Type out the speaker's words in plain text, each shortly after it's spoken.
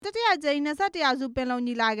တိယကြိမ်21ရာစုပင်လုံ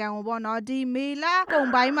ညီလာခံကိုပေါ့နော်ဒီမေလကုန်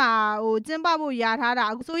ပိုင်းမှာကျင်းပဖို့ယာထားတာ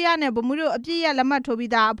အစိုးရနဲ့ဗမှုတို့အပြည့်ရ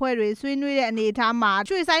လက်မှတ်ထိုးပြီးသားအဖွဲ့တွေဆွေးနွေးတဲ့အနေအထား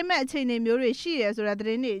မှာရွှေ့ဆိုင်းမဲ့အခြေအနေမျိုးတွေရှိတယ်ဆိုတဲ့သတ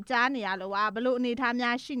င်းတွေကြားနေရလို့ဘယ်လိုအနေအထား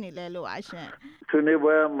များ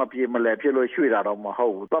ရှိနေလဲလို့ရှင်ဆွေးနွေးပွဲမပြေမလည်ဖြစ်လို့ရွှေ့တာတော့မဟု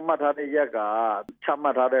တ်ဘူးသတ်မှတ်ထားတဲ့ရက်ကချမှ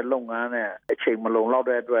တ်ထားတဲ့လုပ်ငန်းနဲ့အချိန်မလုံလောက်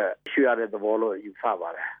တဲ့အတွက်ရွှေ့ရတဲ့သဘောလို့ယူဆပါ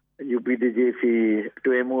တယ်UPDJC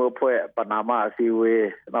တွဲမှုအဖွဲ့ပနာမအစည်း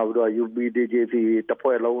အဝေးနောက်ပြီးတော့ UPDJC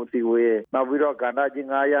တစ်ဖွဲ့လုံးအစည်းအဝေးနောက်ပြီးတော့ကဏ္ဍကြီး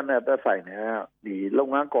900နဲ့သက်ဆိုင်တဲ့ဒီလုပ်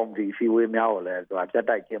ငန်းကော်မတီအစည်းအဝေးများကိုလ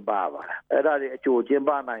ည်းပြတ်တိုက်ကျင်းပပါတယ်အဲ့ဒါတွေအကျိုးကျင်း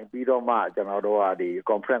ပနိုင်ပြီးတော့မှကျွန်တော်တို့ကဒီ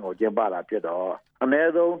conference ကိုကျင်းပတာဖြစ်တော့အ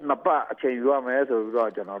နည်းဆုံး2ပတ်အချိန်ယူရမယ်ဆိုပြီး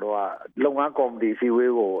တော့ကျွန်တော်တို့ကလုပ်ငန်းကော်မတီအစည်း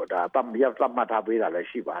အဝေးကိုဒါသတ်မှတ်ထားပေးတာလည်း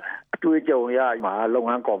ရှိပါတယ်အတွေ့အကြုံရမှာလုပ်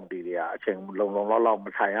ငန်းကော်မတီတွေကအချိန်လုံလောက်မ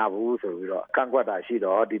ထိုင်ရဘူးဆိုပြီးတော့ကန့်ကွက်တာ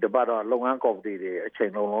ရှိတော့ဒီတစ်ပတ်တော့လုပ်ငန်းကော်မတီတွေအ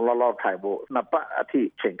ချိန်လုံလောက်ထိုင်ဖို့2ပတ်အထိ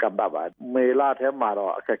ချိန်ကန့်သတ်ပါမေလထဲမှာ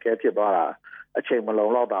တော့အခက်အခဲဖြစ်သွားတာအချိန်မ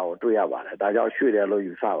လုံလောက်တာကိုတွေ့ရပါတယ်ဒါကြောင့်ရွှေ့တယ်လို့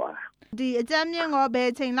ယူဆပါတယ်ဒီအကြမ်းမြင့်က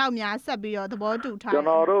ဘယ်ချိန်လောက်များဆက်ပြီးတော့သဘောတူထားကျွန်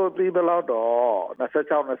တော်တို့ပြီးတဲ့လောက်တော့26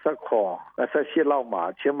 28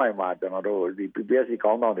လောက်မှာချင်းမိုင်မှာကျွန်တော်တို့ဒီ PPSC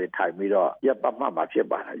ကောင်းဆောင်တွေထိုင်ပြီးတော့ရပ်ပတ်မှတ်မှာဖြစ်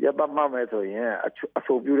ပါတယ်ရပ်ပတ်မှတ်မယ်ဆိုရင်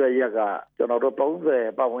အဆိုပြုတဲ့ရက်ကကျွန်တော်တို့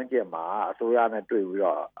30ပတ်ဝန်းကျင်မှာအစိုးရ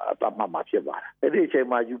နဲ့တွေ့ပြီးတော့ပတ်မှတ်မှာဖြစ်ပါတယ်အဲ့ဒီအ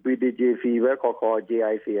ချိန်မှာ UPDJC ပဲခေါ်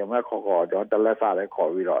JICM ပဲခေါ်ကျွန်တော်တလက်စားလည်း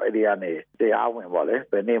ခေါ်ပြီးတော့အဲ့ဒီကနေတရား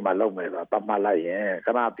ဝင်ပေါ့လေဘယ်နေ့မှလုပ်မယ်ဆိုတာပတ်မှတ်လိုက်ရင်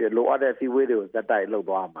ခဏပြလိုအပ်တဲ့စီဝေးတွေကိုဇက်တိုက်လုပ်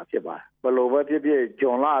သွားမှာဖြစ်ပါတယ်ဘယ်လိုပဲဖြစ်ဖြစ်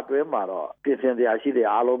ဂျွန်လအတွင်းမှာတော့ပြင်ဆင်တရားရှိတယ်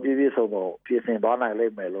အားလုံးပြည့်စုံပြင်ဆင်သွား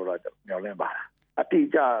နိုင်လိမ့်မယ်လို့တော့မျှော်လင့်ပါတယ်အတိအ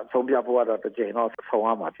ကျဆုံးဖြတ်ဖို့ကတော့တစ်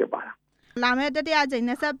ချိန်တော့ဆုံးရမှာဖြစ်ပါတယ်လာမယ့်တတိယကြိမ်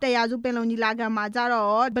21ရာစုပင်လုံညီလာခံ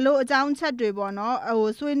မှာကြတော့ဘလို့အကြောင်းချက်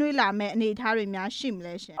တွေပေါ့နော်ဆွေးနွေးလာမယ့်အနေအထားတွေများရှိ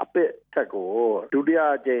မလဲရှင်အပစ်ထက်ကိုဒုတိယ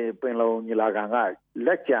ကြိမ်ပင်လုံညီလာခံက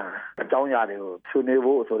လက်ကျန်အကြောင်းအရာတွေကိုဆွေးနွေး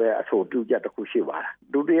ဖို့ဆိုတဲ့အဆိုပြုချက်တစ်ခုရှိပါတယ်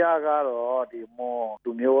ဒုတိယကတော့ဒီမွန်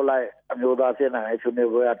လူမျိုးလိုက်အမျိုးသားစစ်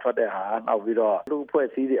နိုင်ငံဆွေးနွေးပွဲထွက်တဲ့ဟာနောက်ပြီးတော့လူ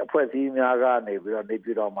အဖွဲ့အစည်းများ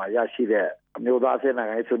ကနေပြီးတော့နေပြည်တော်မှာရရှိတဲ့အမျိုးသားစစ်နိုင်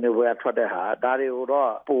ငံဆွေးနွေးပွဲထွက်တဲ့ဟာဒါတွေကိုတော့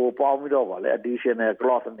ပိုပေါင်းပြီးတော့ဗောလေ additional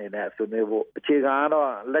clause အနေနဲ့ဆွေးနွေးဖို့အခြေခံ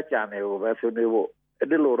ကတော့လက်ကျန်တွေကိုပဲဆွေးနွေးဖို့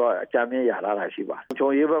အဲ့ဒီလိုတော့အကြမ်းမြင်ရတာရှိပါ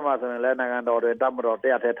တယ်ချုံရေးဘက်မှာဆိုရင်လည်းနိုင်ငံတော်တွေတပ်မတော်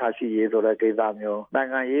တရားထက်ထားရှိရေးဆိုတဲ့ကိစ္စမျိုး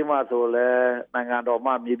နိုင်ငံရေးမှာဆိုလည်း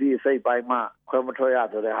နိုင်ငံတော်မှမြည်သည့်စိတ်ပိုင်းမှခွဲမထွက်ရ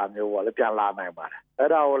ဆိုတဲ့ဟာမျိုးပေါ့လေပြန်လာနိုင်ပါတယ်အဲ့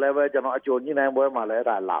ဒါကိုလည်းပဲကျွန်တော်အကျိုးညှိနှိုင်းပွဲမှာလည်း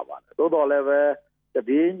အဲ့ဒါလာပါတယ်သို့တော်လည်းပဲ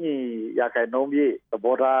တပြေးညီရခိုင်နှုံးပြည့်သ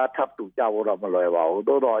ဘောထားထပ်တူကြဖို့တော့မလွယ်ပါ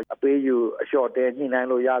ဘူးသို့တော်အပေးယူအလျှော့တဲညှိနှိုင်း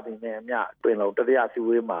လို့ရသည်နဲ့အမျှပင်လုံတတိ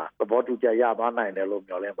ယစီဝေးမှာသဘောတူချက်ရသွားနိုင်တယ်လို့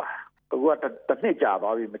မျှော်လင့်ပါတယ်အခုကတစ်နှစ်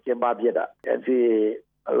ကြာသွားပြီမကျင်းပပြစ်တာNCA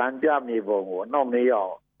လမ်းပြမြေပုံကိုနောက်နေ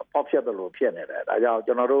အောင်ပေါက်ဖြတ်တယ်လို့ဖြစ်နေတယ်ဒါကြော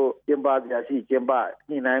င့်ကျွန်တော်တို့ကျင်းပကြစီကျင်းပ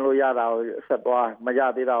ညှိနှိုင်းလို့ရတာကိုဆက်သွားမ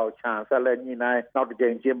ရသေးတာကိုခြံဆက်လက်ညှိနှိုင်းနောက်တစ်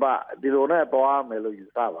ကြိမ်ကျင်းပဒီလိုနဲ့သွားမယ်လို့ယူ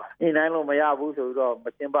ဆပါညှိနှိုင်းလို့မရဘူးဆိုတော့မ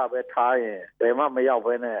ကျင်းပပဲထားရင်ဘယ်မှမ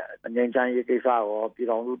ရောက်ဘဲနဲ့ငြိမ်းချမ်းရေးကိစ္စရောပြည်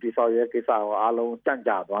တော်စုတည်ဆောက်ရေးကိစ္စရောအားလုံးကြ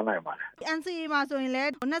န့်ကြာသွားနိုင်ပါတယ် NCA မှာဆိုရင်လည်း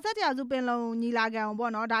21ရာစုပင်လုံညီလာခံ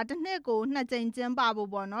ကိုပေါ့နော်ဒါတစ်နှစ်ကို2ကြိမ်ကျင်း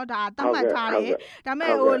ပဖို့ပေါ့နော်ဒါသတ်မှတ်ထားတယ်ဒါပေ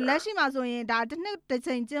မဲ့လက်ရှိမှာဆိုရင်ဒါတစ်နှစ်တစ်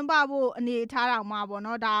ကြိမ်ကျင်းပဖို့အနေထားတောင်မှပေါ့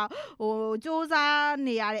နော်ဒါစူးစ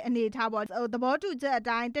မ်းနေရတဲ့အနေအထားပေါ့သဘောတူချက်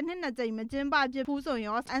အတိုင်းတစ်နှစ်2ကြိမ်မကျင်းပဖြစ်ဘူးဆို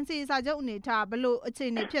ရင်ရော NCA စာချုပ်အနေထားဘယ်လိုအ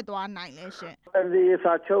ခြေအနေဖြစ်သွားနိုင်လဲရှင် NCA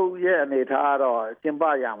စာချုပ်ရဲ့အနေထားတော့ကျင်းပ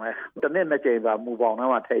ရမယ်တစ်နှစ်2ကြိမ်သာမူပေါ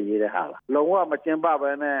င်းထဲမှာထည့်ရေးတဲ့ဟာလားလုံးဝမကျင်း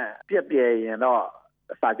ပဘဲနဲ့ပြက်ပြယ်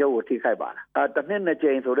ရင်တော့စာချုပ်ကိုထိခိုက်ပါတယ်တစ်နှစ်2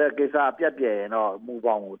ကြိမ်ဆိုတဲ့ကိစ္စပြက်ပြယ်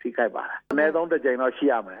ရင်တော့မူပေါင်းကိုထိခိုက်ပါတယ်အနည်းဆုံးတစ်ကြိမ်တော့ရှိ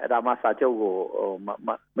ရမယ်အဲ့ဒါမှစာချုပ်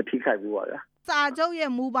ကိုမထိခိုက်ဘူးပေါ့ဗျာစာချုပ်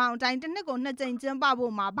ရဲ့မူပေါင်းအတိုင်းတစ်နှစ်ကို2ကြိမ်ကျင်း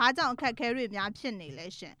ပဖို့မှာဘာကြောင့်အခက်အခဲ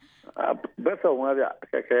တွေများဖြစ်နေလဲရှင်ဘယ်ဆုံးလဲဗျ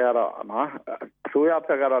အခက်အခဲကတော့နော်အစိုးရ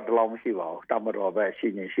ဘက်ကတော့ဒီလောက်မရှိပါဘူးတမတော်ဘက်ရှိ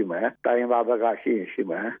ရင်ရှိမယ်တိုင်းရင်းသားဘက်ကရှိရင်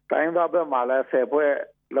ရှိမယ်တိုင်းရင်းသားဘက်မှာလည်း10ဖွဲ့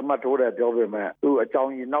လက်မှတ်ထိုးတယ်ပြောပေမဲ့သူ့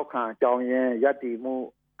အကြောင်းရင်းနောက်ခံအကြောင်းရင်းယက်တီ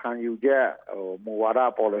မှုခံယူချက်မူဝါဒ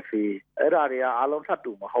policy အဲ့ဒါတွေကအားလုံး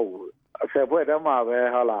ထပ်တူမဟုတ်ဘူး10ဖွဲ့တည်း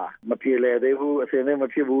မှာပဲဟုတ်လားမပြေလည်သေးဘူးအစင်းလေးမ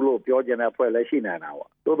ဖြစ်ဘူးလို့ပြောကြတဲ့ဖွဲ့လည်း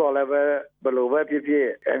ရှိနေတာပေါ့တိုးတော်လည်းပဲဘယ်လိုပဲဖြစ်ဖြစ်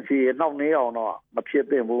NCA နောက်နေအောင်တော့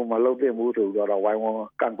မဖြစ်သင့်ဘူးမလုပ်သင့်ဘူးဆိုတော့ဝိုင်းဝ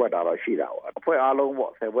န်းကန့်ကွက်တာတော့ရှိတာပေါ့အဖွဲ့အားလုံး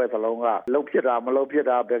ပေါ့10ဖွဲ့စလုံးကလှုပ်ဖြစ်တာမ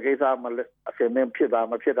လှုပ်ဖြစ်တာဘယ်ကိစ္စမအစင်းလေးဖြစ်တာ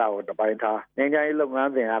မဖြစ်တာကိုတပိုင်းထားငြိမ်းချမ်းရေးလုပ်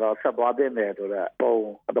ငန်းစဉ်ကတော့ဆက်သွားသင့်တယ်ဆိုတော့ပုံ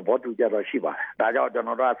သဘောတူကြတော့ရှိပါတယ်ဒါကြောင့်ကျွန်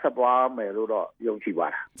တော်တို့ဆက်သွားမယ်လို့တော့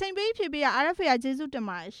ယုံကြည်ပါတယ်ချိန်ပေးဖြည့်ပေးရ RFA ကျေးဇူးတင်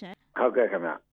ပါတယ်ရှင်ဟုတ်ကဲ့ခင်ဗျ